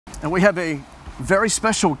And we have a very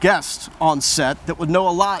special guest on set that would know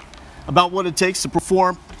a lot about what it takes to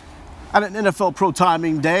perform at an NFL Pro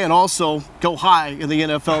Timing Day and also go high in the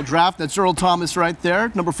NFL Draft. That's Earl Thomas right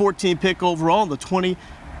there, number 14 pick overall in the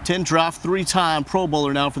 2010 draft, three-time Pro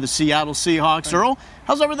Bowler now for the Seattle Seahawks. Earl,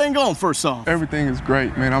 how's everything going first off? Everything is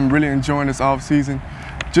great, man. I'm really enjoying this offseason.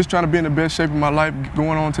 Just trying to be in the best shape of my life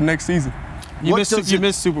going on to next season. You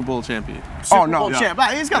missed Super Bowl champion. Super Bowl champ.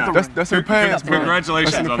 He's got the ring. That's in the past, bro.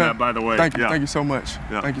 Congratulations on that, by the way. Thank you. Thank you so much.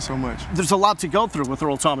 Thank you so much. There's a lot to go through with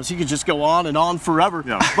Earl Thomas. He could just go on and on forever.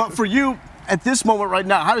 Yeah. But for you, at this moment right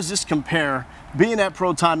now, how does this compare being at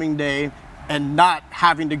Pro Timing Day and not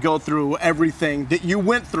having to go through everything that you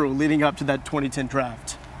went through leading up to that 2010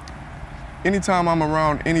 draft? Anytime I'm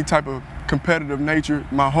around any type of competitive nature,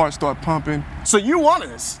 my heart starts pumping. So you wanted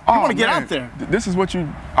this. You want to get out there. This is what I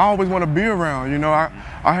always want to be around. You know,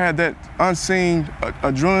 I had that unseen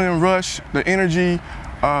adrenaline rush, the energy,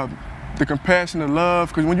 the compassion, the love.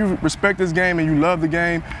 Because when you respect this game and you love the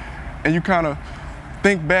game, and you kind of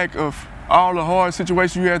think back of all the hard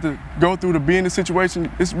situations you had to go through to be in this situation,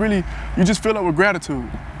 it's really, you just fill up with gratitude.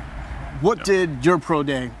 What did your pro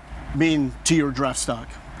day mean to your draft stock?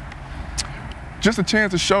 Just a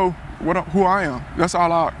chance to show who I am. That's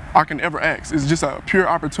all I can ever ask. It's just a pure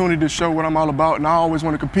opportunity to show what I'm all about, and I always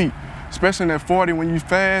want to compete. Especially in that 40, when you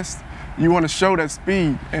fast, you want to show that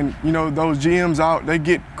speed. And you know, those GMs out, they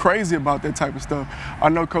get crazy about that type of stuff. I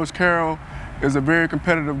know Coach Carroll is a very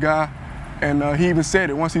competitive guy, and he even said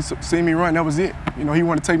it. Once he seen me run, that was it. You know, he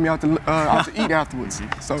wanted to take me out to eat afterwards.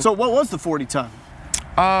 So what was the 40 time?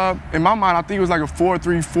 In my mind, I think it was like a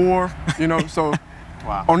 4.34, you know, so.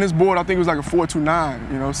 Wow. On this board, I think it was like a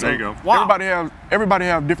 4.29, you know. So there you go. Wow. Everybody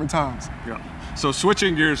have different times. Yeah. So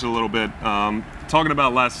switching gears a little bit, talking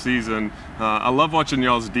about last season, I love watching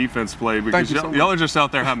y'all's defense play because y'all are just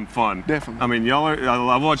out there having fun. Definitely. I mean, I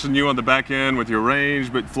love watching you on the back end with your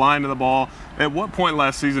range, but flying to the ball. At what point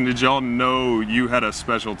last season did y'all know you had a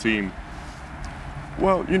special team?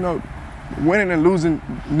 Well, you know, winning and losing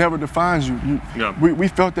never defines you. We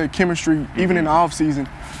felt that chemistry even in the offseason.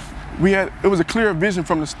 It was a clear vision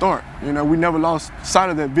from the start. You know, we never lost sight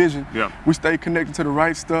of that vision. Yeah. We stayed connected to the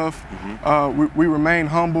right stuff. We remained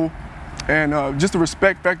humble. And just the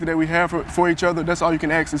respect factor that we have for each other, that's all you can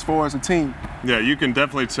ask as far as a team. Yeah, you can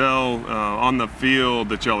definitely tell on the field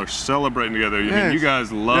that y'all are celebrating together. I mean, you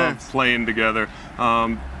guys love playing together.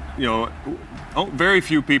 You know, very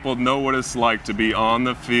few people know what it's like to be on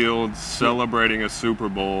the field celebrating a Super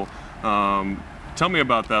Bowl. Tell me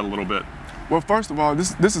about that a little bit. Well, first of all,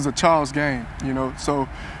 this is a child's game, you know, so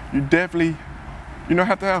you definitely, you know,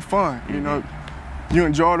 have to have fun, you know. You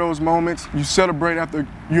enjoy those moments, you celebrate after,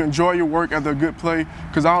 you enjoy your work after a good play,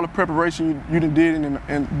 because all the preparation you done did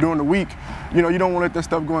and during the week, you know, you don't want to let that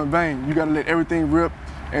stuff go in vain. You got to let everything rip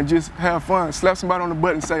and just have fun. Slap somebody on the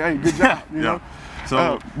butt and say, hey, good job, you know.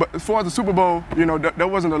 So, but as far as the Super Bowl, you know, that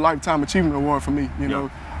wasn't a lifetime achievement award for me, you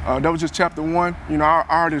know. That was just chapter one. You know, I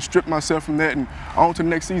already stripped myself from that and on to the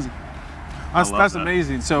next season. That's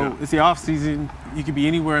amazing. So it's the off season. You could be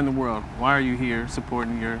anywhere in the world. Why are you here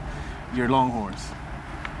supporting your Longhorns?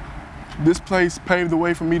 This place paved the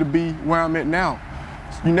way for me to be where I'm at now.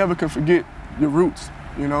 You never can forget your roots.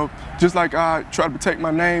 You know, just like I try to protect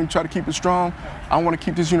my name, try to keep it strong. I want to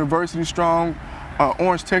keep this university strong,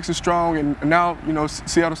 Orange, Texas strong, and now, you know,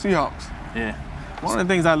 Seattle Seahawks. Yeah. One of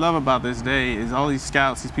the things I love about this day is all these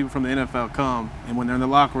scouts, these people from the NFL come, and when they're in the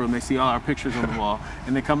locker room, they see all our pictures on the wall,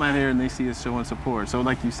 and they come out here and they see us showing support. So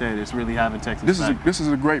like you said, it's really having Texas back. This is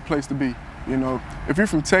a great place to be. You know, if you're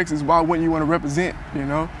from Texas, why wouldn't you want to represent, you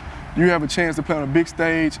know? You have a chance to play on a big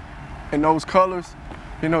stage in those colors,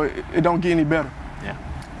 you know, it don't get any better. Yeah.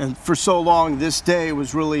 And for so long, this day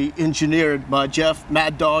was really engineered by Jeff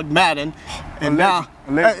Mad Dog Madden. And now,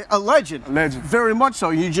 a legend. A legend. Very much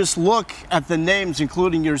so. You just look at the names,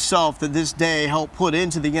 including yourself, that this day helped put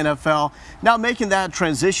into the NFL. Now making that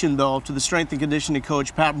transition, though, to the strength and conditioning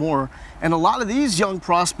coach, Pat Moore. And a lot of these young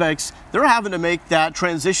prospects, they're having to make that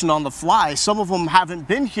transition on the fly. Some of them haven't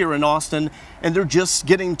been here in Austin, and they're just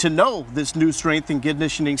getting to know this new strength and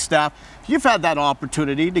conditioning staff. You've had that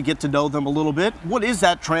opportunity to get to know them a little bit. What is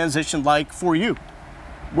that transition like for you?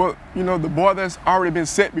 Well, you know, the bar that's already been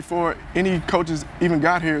set before any coaches even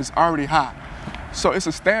got here is already high. So it's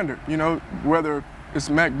a standard, you know, whether it's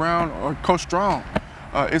Mac Brown or Coach Strong,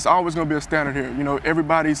 it's always going to be a standard here. You know,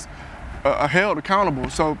 everybody's held accountable.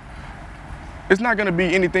 So it's not going to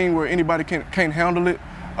be anything where anybody can't handle it.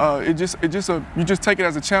 You just take it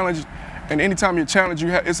as a challenge, and anytime you're challenged,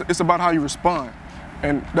 it's about how you respond.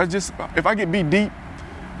 And that's just, if I get beat deep,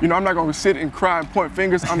 you know, I'm not going to sit and cry and point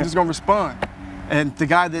fingers. I'm just going to respond. and the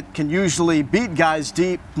guy that can usually beat guys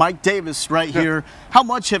deep, Mike Davis, right here. How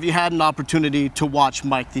much have you had an opportunity to watch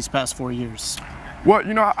Mike these past 4 years? Well,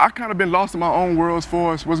 you know, I kind of been lost in my own world as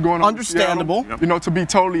far as what's going on. Understandable. You know, to be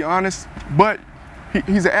totally honest, but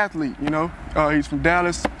he's an athlete. You know, he's from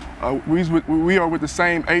Dallas. We are with the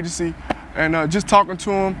same agency, and just talking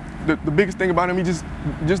to him, the biggest thing about him, he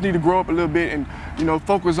just need to grow up a little bit and, you know,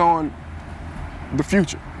 focus on the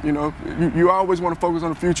future. You know, you always want to focus on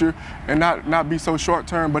the future and not be so short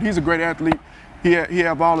term. But he's a great athlete. He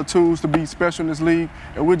have all the tools to be special in this league,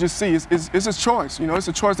 and we'll just see. It's a choice. You know, it's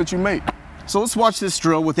a choice that you make. So let's watch this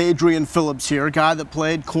drill with Adrian Phillips here, a guy that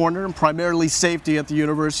played corner and primarily safety at the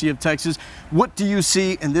University of Texas. What do you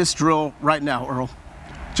see in this drill right now, Earl?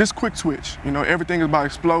 Just quick switch. You know, everything is about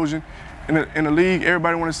explosion. In the league,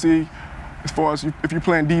 everybody want to see, as far as if you're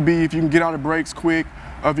playing DB, if you can get out of breaks quick,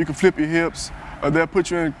 if you can flip your hips. They'll put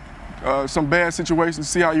you in some bad situations,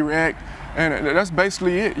 see how you react, and that's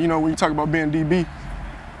basically it, you know, when you talk about being DB.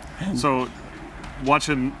 So,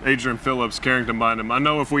 watching Adrian Phillips, Carrington Bynum, I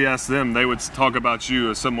know if we asked them, they would talk about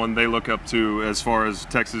you as someone they look up to as far as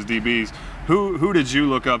Texas DBs. Who did you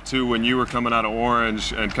look up to when you were coming out of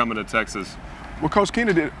Orange and coming to Texas? Well, Coach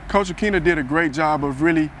Akina did a great job of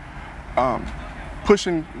really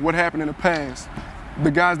pushing what happened in the past,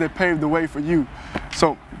 the guys that paved the way for you.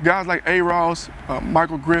 So guys like Earl,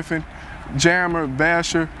 Michael Griffin, Jammer,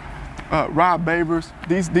 Vasher, Rob Babers,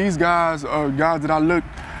 these guys are guys that I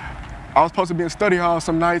was supposed to be in study hall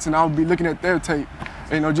some nights, and I would be looking at their tape,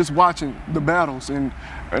 you know, just watching the battles, and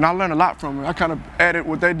I learned a lot from them. I kind of added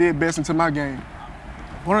what they did best into my game.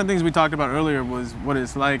 One of the things we talked about earlier was what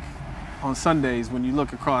it's like on Sundays when you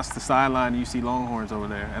look across the sideline and you see Longhorns over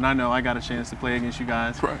there. And I know I got a chance to play against you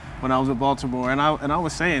guys when I was with Baltimore, and I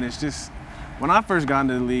was saying, it's just, when I first got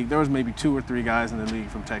into the league, there was maybe 2 or 3 guys in the league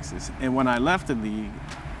from Texas. And when I left the league,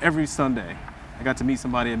 every Sunday, I got to meet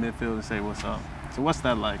somebody at midfield and say, what's up? So what's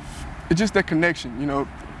that like? It's just that connection, you know.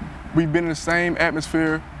 We've been in the same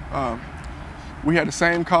atmosphere. We had the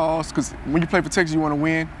same cause, because when you play for Texas, you want to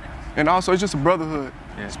win. And also, it's just a brotherhood,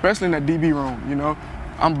 especially in that DB room, you know.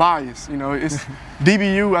 I'm biased, you know. It's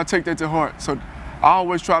DBU, I take that to heart. So I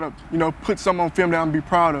always try to, you know, put something on film that I'm be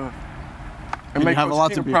proud of. And make have a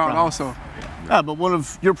lot to be proud of. Also. Yeah, but one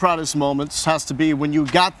of your proudest moments has to be when you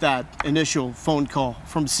got that initial phone call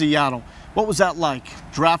from Seattle. What was that like?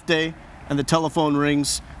 Draft day and the telephone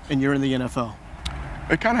rings and you're in the NFL.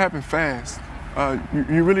 It kind of happened fast.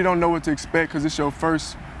 You really don't know what to expect because it's your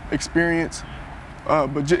first experience.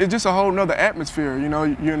 But it's just a whole nother atmosphere, you know.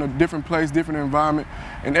 You're in a different place, different environment,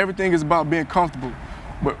 and everything is about being comfortable.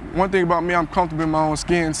 But one thing about me, I'm comfortable in my own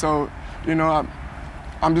skin, so, you know,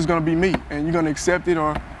 I'm just gonna be me, and you're gonna accept it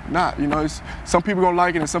or not. You know, some people gonna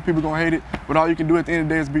like it and some people gonna hate it, but all you can do at the end of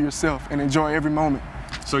the day is be yourself and enjoy every moment.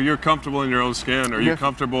 So you're comfortable in your own skin. Are you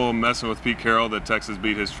comfortable messing with Pete Carroll that Texas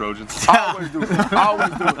beat his Trojans? I always do it. I always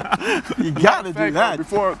do it. You gotta do that.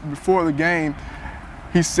 Before the game,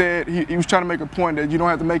 he said he was trying to make a point that you don't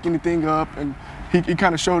have to make anything up, and he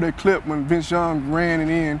kind of showed that clip when Vince Young ran it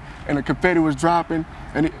in and the confetti was dropping,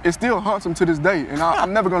 and it still haunts him to this day, and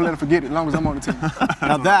I'm never going to let him forget it as long as I'm on the team.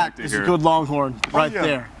 Now that is a good Longhorn right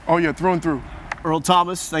there. Oh yeah, through and through. Earl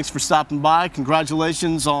Thomas, thanks for stopping by.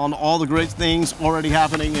 Congratulations on all the great things already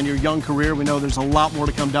happening in your young career. We know there's a lot more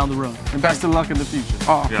to come down the road. And best of luck in the future.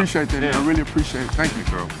 Oh, I appreciate that. Yeah. I really appreciate it. Thank you,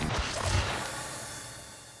 Earl.